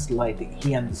understands lighting.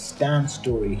 He understands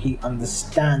story. He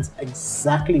understands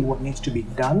exactly what needs to be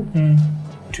done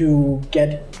to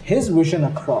get his vision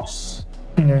across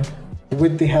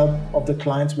with the help of the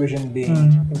client's vision being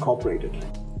incorporated.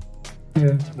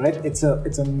 Yeah. Right? It's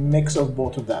a mix of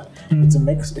both of that. It's a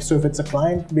mix. So if it's a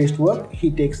client-based work, he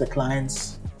takes the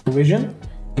client's vision,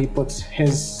 he puts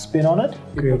his spin on it,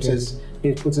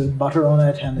 he puts his butter on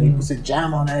it, and then he puts his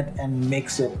jam on it and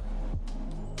makes it.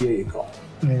 Here you go.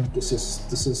 Yeah. This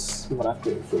is what I've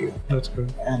created for you. That's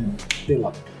good. And they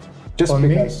love it. Just For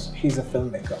because he's a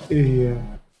filmmaker. Yeah.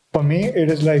 For me, it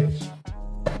is like,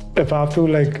 if I have to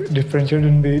like differentiate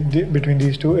between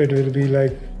these two, it will be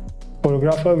like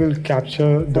photographer will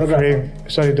capture the frame.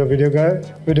 Sorry, the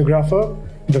videographer,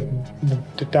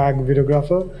 the tag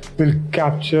videographer will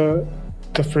capture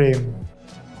the frame,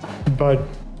 but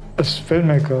a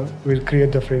filmmaker will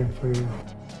create the frame for you.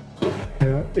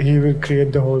 Yeah, he will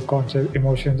create the whole concept,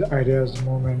 emotions, ideas,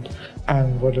 moment,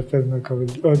 and what a filmmaker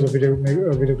will, or the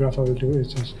videographer will do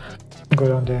is just go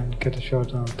down there and get a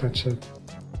shot out. That's it.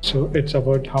 So it's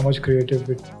about how much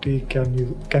creativity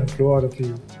can flow out of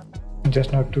you,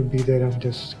 just not to be there and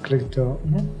just click the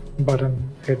button,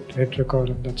 hit record,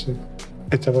 and that's it.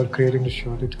 It's about creating the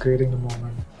shot. It's creating the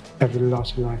moment that will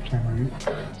last a lifetime,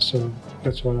 right? So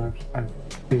that's what I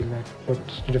feel like.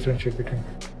 What's the differentiate between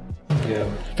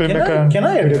filmmaker and Can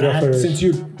I videographer rant?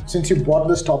 is- Since you brought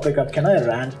this topic up, can I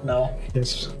rant now?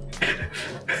 Yes.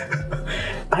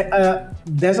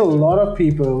 There's a lot of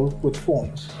people with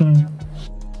phones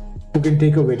who can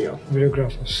take a video.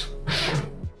 Videographers.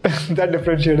 That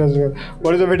differentiate as well.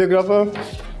 What is a videographer?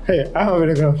 Hey, I'm a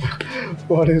videographer.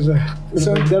 What is that?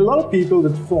 So there are a lot of people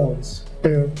with phones,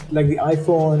 Yeah. like the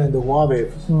iPhone and the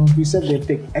Huawei. You said they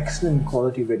take excellent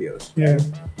quality videos. Yeah.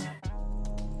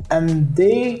 And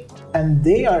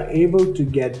they are able to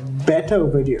get better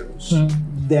videos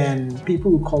than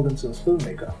people who call themselves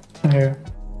filmmaker. Yeah.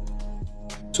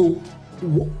 So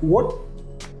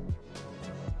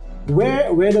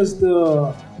where does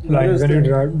the Like when you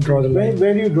draw the line.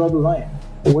 where do you draw the line?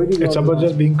 Where do you draw It's the about line?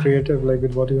 just being creative, like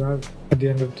with what you have at the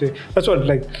end of the day. That's what,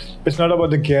 like, it's not about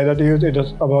the gear that you use, it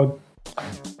is about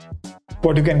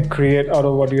what you can create out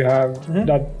of what you have.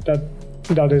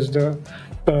 That is the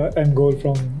end goal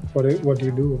from what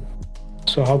you do.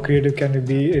 So how creative can you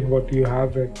be in what you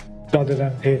have, rather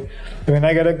than, hey, when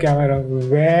I get a camera,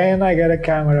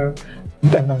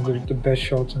 then I'm good. The best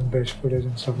shots and best footage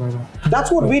and stuff like that.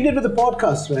 That's what we did with the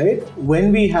podcast, right?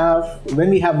 When we have the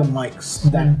mics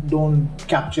that don't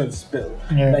capture the spill.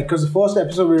 Yeah. Like, because the first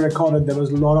episode we recorded, there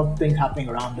was a lot of things happening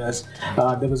around us.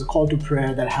 There was a call to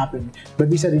prayer that happened, but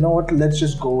we said, you know what? Let's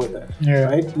just go with it. Yeah.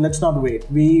 Right? Let's not wait.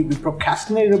 We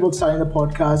procrastinated about starting the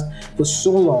podcast for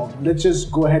so long. Let's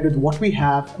just go ahead with what we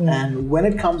have, and when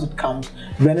it comes, it comes.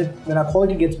 When our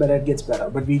quality gets better, it gets better.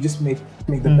 But we just make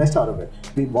the best out of it.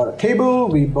 We bought a table.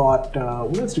 We bought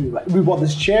what else did we buy? We bought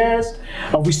these chairs.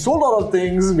 We sold a lot of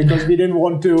things because we didn't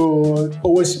want to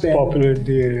overspend. Populate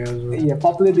the area as well. Yeah,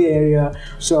 populate the area.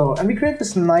 So, and we create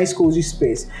this nice, cozy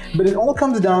space. But it all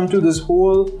comes down to this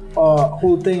whole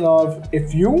thing of,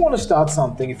 if you want to start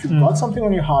something, if you've got something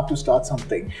on your heart to start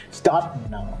something, start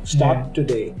now. Start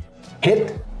today.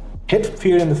 Hit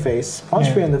fear in the face, punch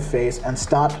fear in the face, and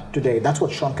start today. That's what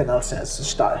Sean Cannell says.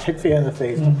 So hit fear in the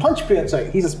face, punch fear.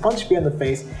 Sorry, he says punch fear in the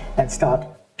face and start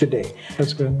today.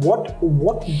 That's good. What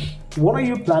are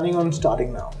you planning on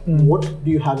starting now? What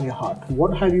do you have in your heart?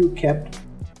 What have you kept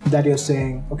that you're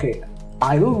saying, okay,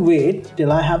 I will wait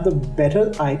till I have the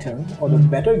better item or the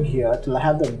better gear, till I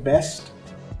have the best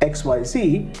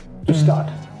XYZ to start.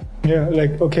 Yeah,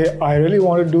 like, okay, I really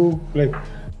want to do, like,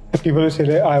 people will say,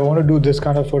 like, I want to do this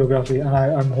kind of photography, and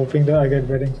I'm hoping that I get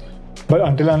weddings. But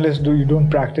unless you don't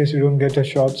practice, you don't get the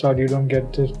shots out, you don't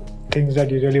get the things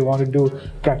that you really want to do,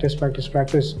 practice.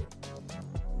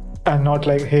 And not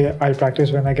like, hey, I'll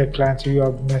practice when I get clients, so you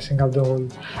are messing up the whole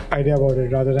idea about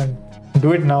it. Rather than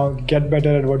do it now, get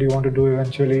better at what you want to do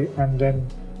eventually, and then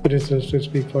the results will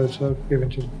speak for itself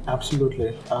eventually.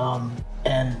 Absolutely.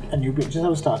 And you just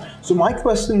have to start. So my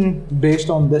question based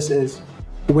on this is,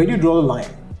 where do you draw the line?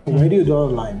 Where do you draw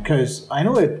the line? Because I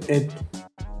know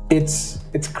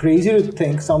it's crazy to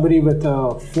think somebody with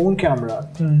a phone camera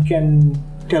can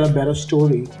tell a better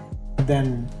story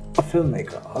than a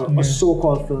filmmaker, a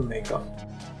so-called filmmaker.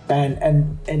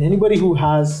 And anybody who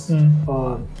has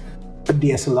a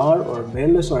DSLR or a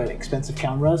mirrorless or an expensive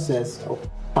camera says, oh,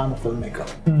 I'm a filmmaker.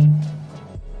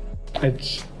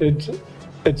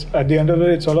 It's at the end of the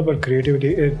day, it's all about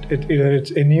creativity. Either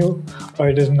it's in you or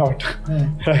it is not.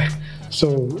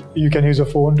 So you can use a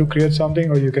phone to create something,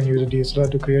 or you can use a DSLR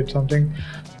to create something.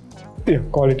 Yeah,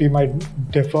 quality might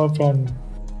differ from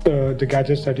the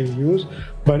gadgets that you use,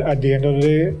 but at the end of the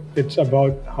day, it's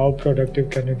about how productive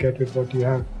can you get with what you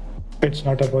have. It's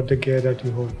not about the gear that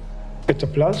you hold. It's a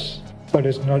plus, but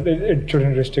it's not. It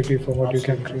shouldn't restrict you from what you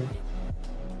can create.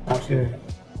 Absolutely. Yeah.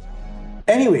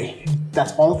 Anyway,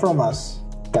 that's all from us.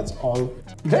 That's all.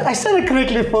 I said it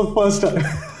correctly for the first time.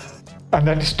 And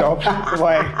then stop.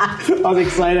 Why? I was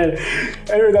excited.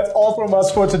 Anyway, that's all from us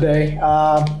for today.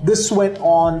 This went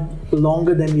on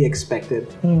longer than we expected.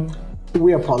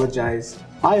 We apologize.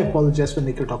 I apologize for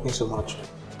Nikhil talking so much,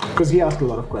 because he asked a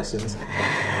lot of questions.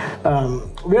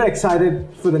 We're excited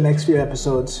for the next few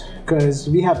episodes, because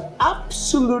we have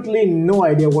absolutely no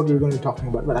idea what we're going to be talking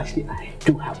about. But actually, I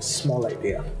do have a small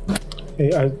idea.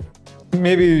 Hey,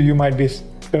 maybe you might be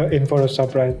in for a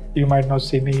surprise. You might not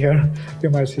see me here. You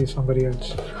might see somebody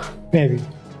else. Maybe.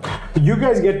 You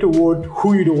guys get to vote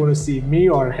who you don't want to see, me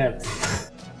or him.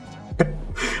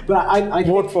 But I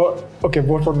vote for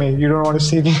me. You don't want to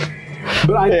see me.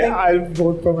 But I think I'll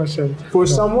vote for myself. For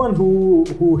someone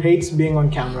who hates being on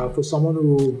camera, for someone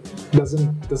who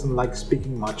doesn't like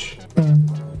speaking much,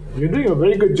 you're doing a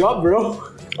very good job, bro.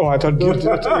 Oh, I thought you were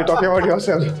talking about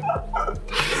yourself.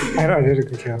 I know, I did a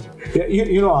good job. Yeah,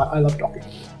 you know, I love talking.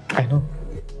 I know.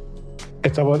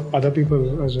 It's about other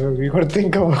people as well. We got to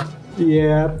think about.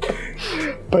 Yeah.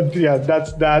 But yeah,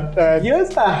 that's that.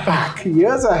 Here's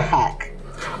a hack.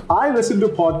 I listen to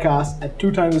podcasts at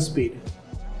 2 times the speed.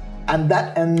 And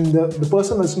the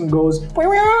person listening goes, you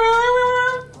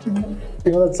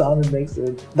know that sound it makes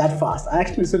it that fast. I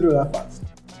actually listen to it that fast.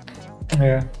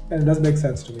 Yeah. And it does make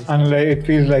sense to me. And like it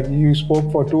feels like you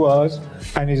spoke for 2 hours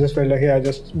and you just felt like, yeah, I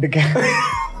just began.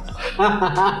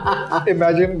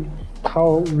 Imagine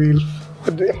how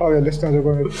your listeners are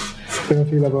going to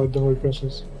feel about the whole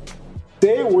process.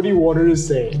 Say what he wanted to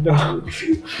say. No.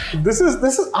 This is.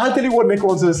 I'll tell you what Nick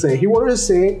wants to say. He wanted to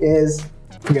say is,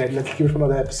 forget it, let's keep it for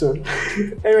another episode.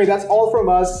 Anyway, that's all from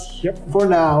us. Yep. For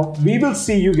now. We will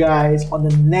see you guys on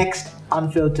the next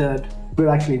Unfiltered. Well,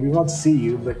 actually, we will not see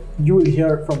you, but you will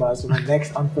hear from us on the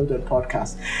next Unfiltered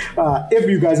podcast. If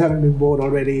you guys haven't been bored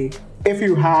already, if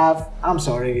you have, I'm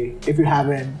sorry. If you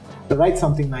haven't, write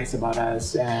something nice about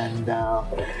us. And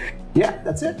yeah,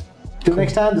 that's it. Till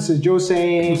next time, this is Joe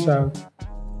saying. Peace out.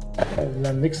 And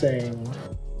then Nick saying.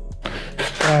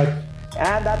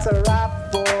 And that's a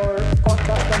wrap for